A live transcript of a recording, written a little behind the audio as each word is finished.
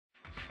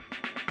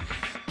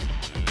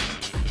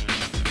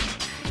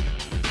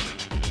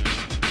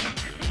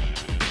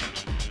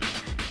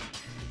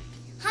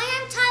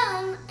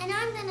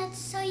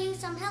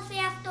some healthy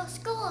after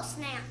school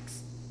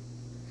snacks.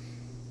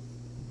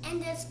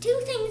 And there's two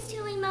things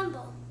to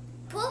remember.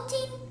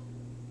 Protein,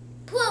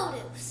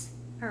 produce.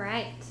 All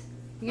right.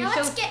 Now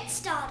let's get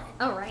started.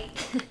 All right.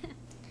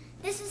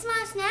 This is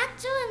my snack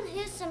too, and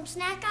here's some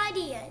snack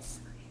ideas.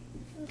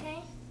 Okay?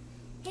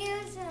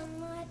 Here's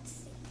let's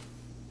see.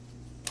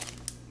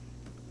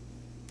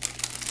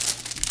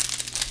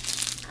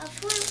 A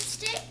fruit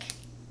stick.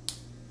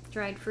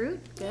 Dried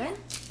fruit. Good. Yeah.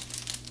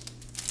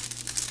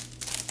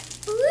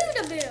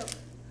 Fruitaboo.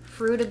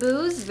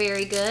 Fruitaboos.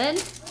 Very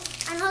good.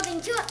 I'm holding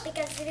two up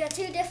because there are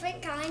two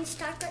different kinds,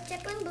 chocolate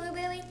chip and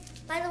blueberry.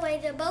 By the way,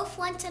 they're both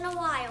once in a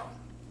while.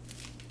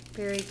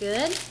 Very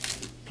good.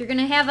 If you're going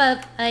to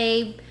have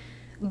a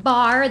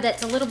bar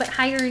that's a little bit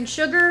higher in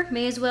sugar,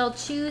 may as well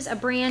choose a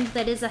brand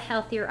that is a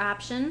healthier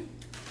option.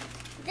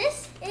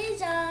 This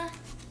is a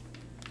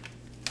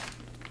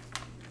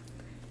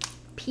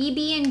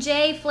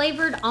PB&J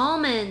flavored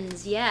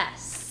almonds.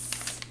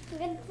 Yes.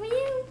 good for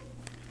you.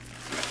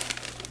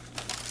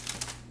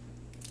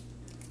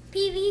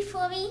 PB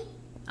for me.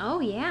 Oh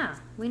yeah,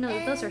 we know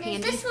that those are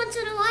handy. This once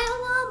in a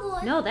while,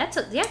 Walmart. No, that's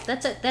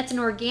an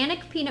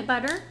organic peanut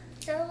butter.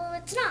 So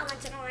it's not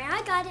once in a while.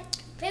 I got it.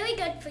 Very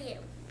good for you.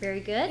 Very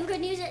You good.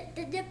 can use it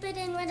to dip it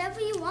in whatever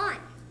you want.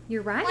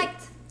 You're right. Like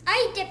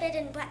I dip it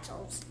in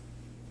pretzels.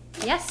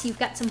 Yes, you've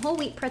got some whole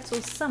wheat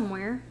pretzels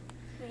somewhere.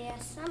 Yeah,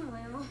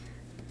 somewhere.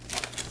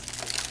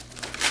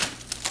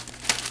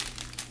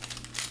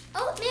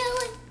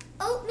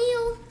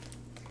 Oatmeal,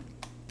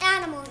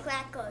 animal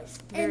crackers.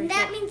 Very And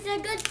that good. means they're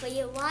good for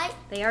you, right?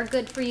 They are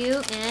good for you,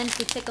 and if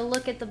you take a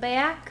look at the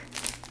back,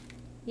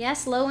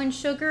 yes, low in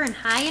sugar and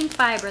high in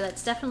fiber.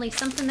 That's definitely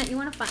something that you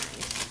want to find.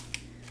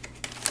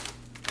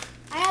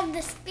 I have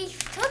this beef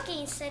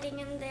cookie sitting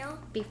in there.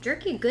 Beef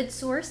jerky, good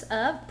source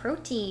of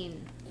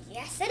protein.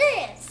 Yes, it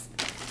is.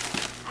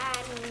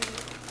 And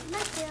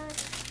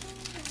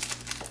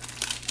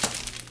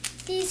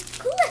these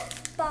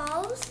Cliff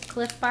Bars.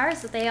 Cliff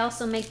Bars, they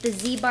also make the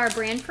Z-Bar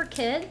brand for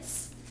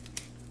kids.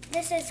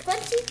 This is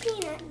crunchy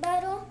peanut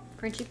butter.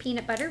 Crunchy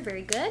peanut butter,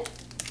 very good.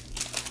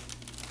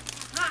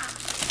 Aha.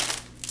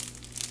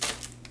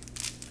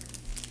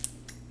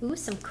 Ooh,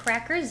 some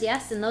crackers,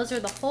 yes, and those are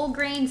the whole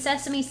grain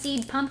sesame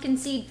seed, pumpkin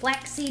seed,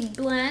 flaxseed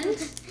blend.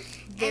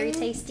 Very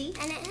tasty.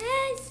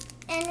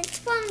 And it's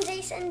from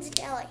Jason's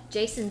Deli.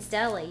 Jason's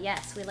Deli,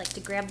 yes, we like to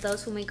grab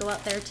those when we go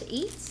out there to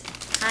eat.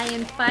 High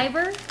in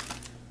fiber.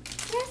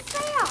 Yes,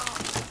 they are.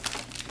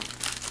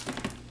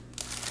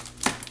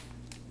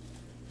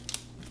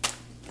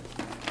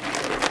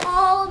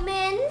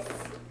 Almonds,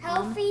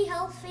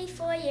 healthy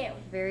for you.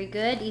 Very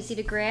good, easy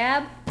to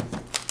grab.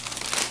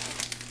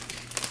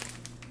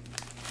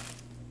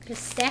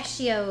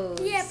 Pistachios.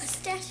 Yeah,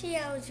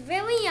 pistachios,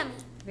 really yummy.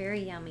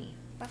 Very yummy.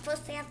 But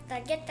first they have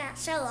to get that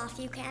shell off.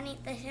 You can't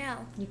eat the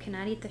shell. You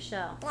cannot eat the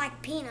shell.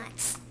 Like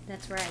peanuts.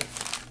 That's right.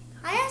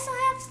 I also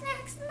have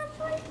snacks in the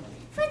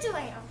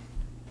refrigerator.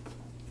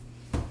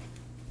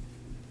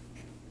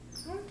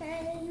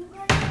 Okay, you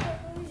gotta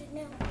close it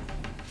now.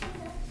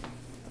 Okay.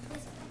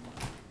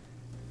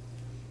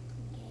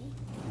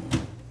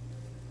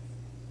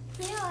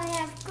 Here I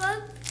have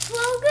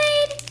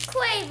Grade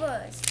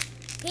Quavers,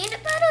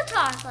 peanut butter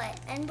chocolate,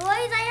 and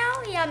boys, they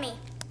are yummy.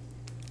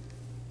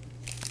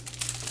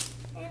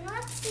 And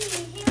let's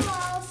see, here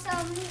are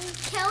some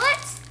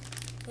carrots.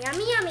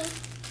 Yummy, yummy.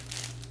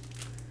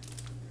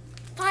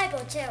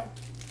 Fiber too.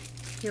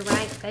 You're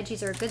right,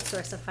 veggies are a good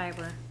source of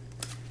fiber.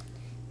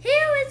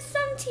 Here is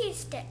some cheese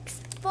sticks,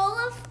 full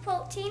of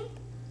protein.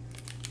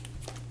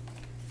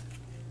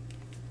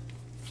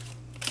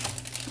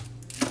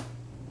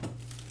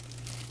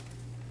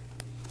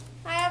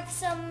 I have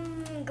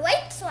some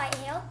grapes right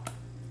here.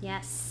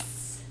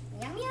 Yes.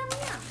 Yum, yum,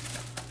 yum.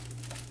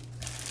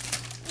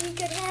 You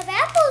could have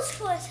apples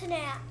for a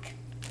snack.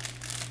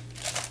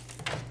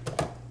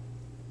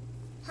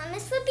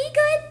 Hummus would be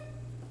good.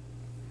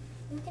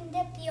 You can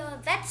dip your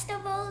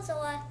vegetables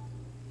or,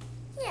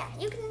 yeah,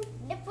 you can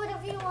dip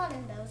whatever you want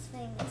in those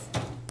things.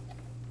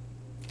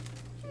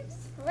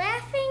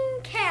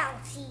 Laughing cow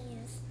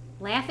cheese.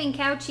 Laughing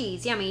cow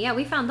cheese, yummy. Yeah,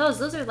 we found those.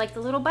 Those are like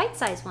the little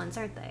bite-sized ones,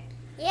 aren't they?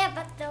 Yeah,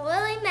 but they're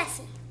really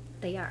messy.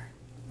 They are.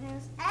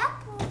 There's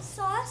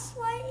applesauce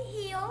right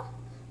here,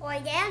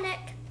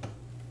 organic,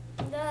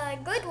 the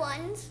good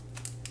ones.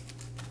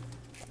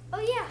 Oh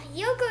yeah,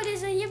 yogurt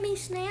is a yummy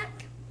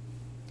snack.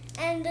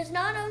 And there's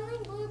not only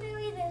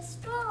blueberry, there's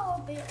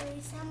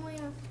strawberry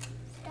somewhere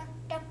stuck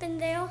up in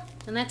there.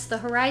 And that's the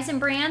Horizon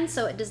brand,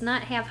 so it does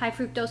not have high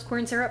fructose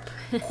corn syrup.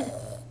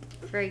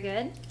 Very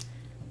good.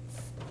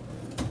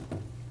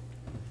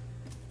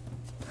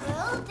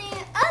 Well,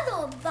 the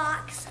other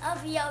box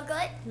of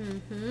yogurt.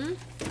 Mm-hmm.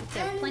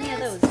 There are And plenty of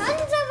there's those.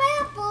 tons of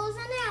apples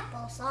and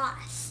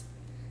applesauce.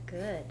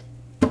 Good.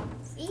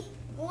 See?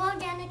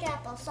 Organic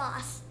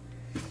applesauce.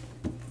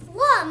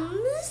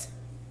 Plums.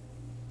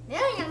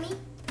 They're yummy.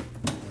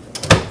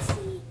 Let's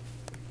see.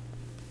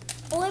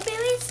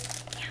 Blueberries.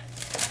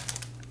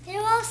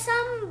 There are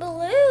some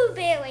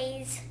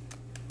blueberries.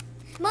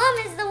 Mom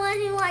is the one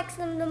who likes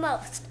them the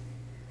most.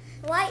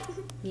 Right?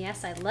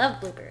 Yes, I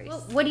love blueberries.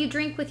 What do you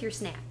drink with your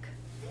snack?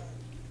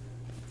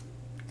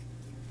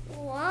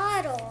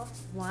 Water.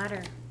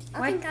 Water.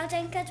 I think I'll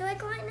drink a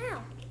drink right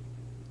now.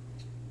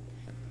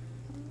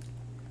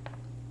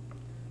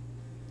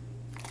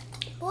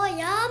 Boy,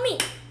 yummy.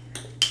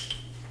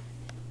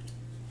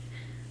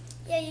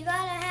 Yeah, you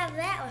gotta have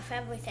that with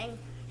everything.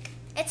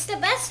 It's the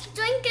best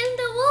drink in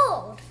the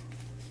world.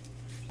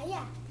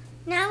 Yeah.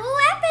 Now we'll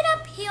wrap it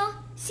up here.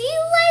 See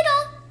you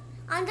later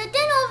on the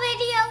dinner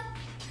video.